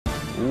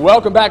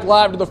Welcome back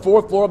live to the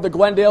fourth floor of the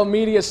Glendale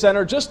Media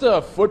Center, just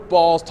a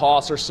football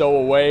toss or so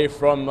away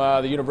from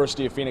the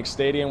University of Phoenix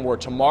Stadium, where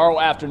tomorrow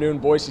afternoon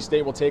Boise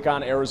State will take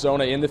on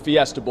Arizona in the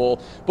Fiesta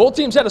Bowl. Both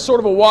teams had a sort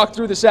of a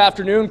walkthrough this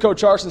afternoon.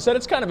 Coach Harsin said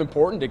it's kind of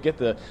important to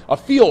get a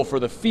feel for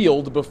the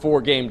field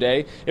before game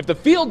day. If the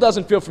field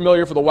doesn't feel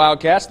familiar for the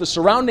Wildcats, the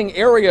surrounding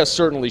area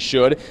certainly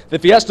should. The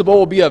Fiesta Bowl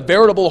will be a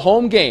veritable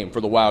home game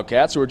for the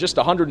Wildcats, who are just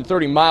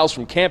 130 miles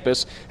from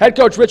campus. Head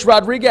coach Rich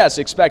Rodriguez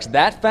expects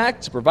that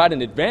fact to provide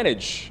an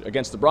advantage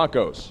against the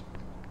Broncos.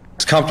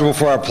 It's comfortable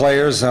for our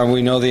players.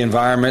 We know the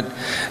environment,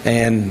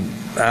 and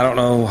I don't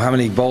know how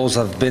many bowls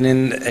I've been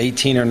in,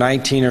 18 or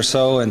 19 or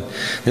so, and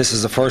this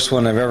is the first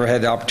one I've ever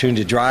had the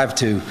opportunity to drive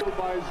to.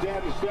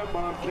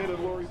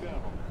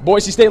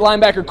 Boise State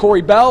linebacker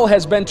Corey Bell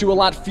has been to a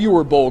lot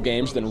fewer bowl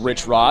games than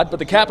Rich Rod, but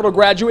the Capital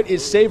graduate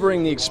is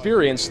savoring the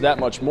experience that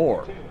much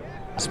more.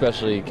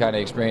 Especially kind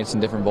of experiencing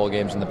different bowl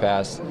games in the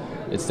past.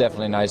 It's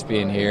definitely nice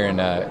being here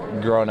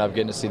and growing up,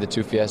 getting to see the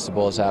two Fiesta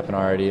Bowls happen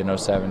already in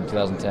 07,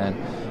 2010.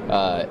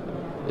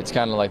 It's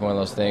kind of like one of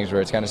those things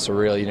where it's kind of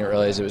surreal. You didn't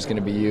realize it was going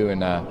to be you,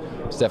 and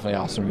it's definitely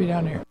awesome to be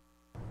down here.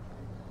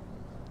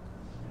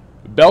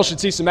 Bell should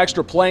see some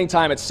extra playing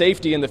time at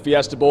safety in the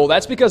Fiesta Bowl.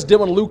 That's because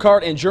Dylan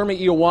Lucart and Jeremy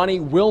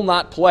Ioane will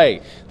not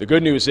play. The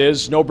good news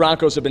is no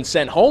Broncos have been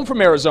sent home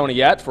from Arizona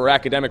yet for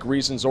academic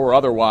reasons or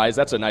otherwise.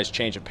 That's a nice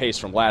change of pace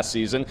from last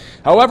season.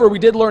 However, we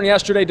did learn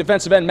yesterday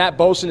defensive end Matt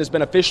Boesen has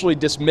been officially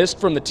dismissed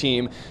from the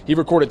team. He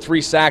recorded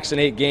 3 sacks in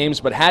 8 games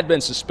but had been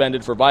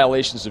suspended for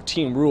violations of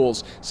team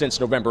rules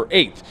since November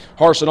 8th.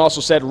 Harsin also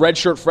said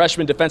redshirt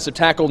freshman defensive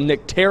tackle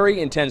Nick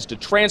Terry intends to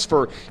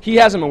transfer. He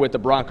hasn't been with the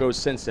Broncos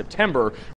since September.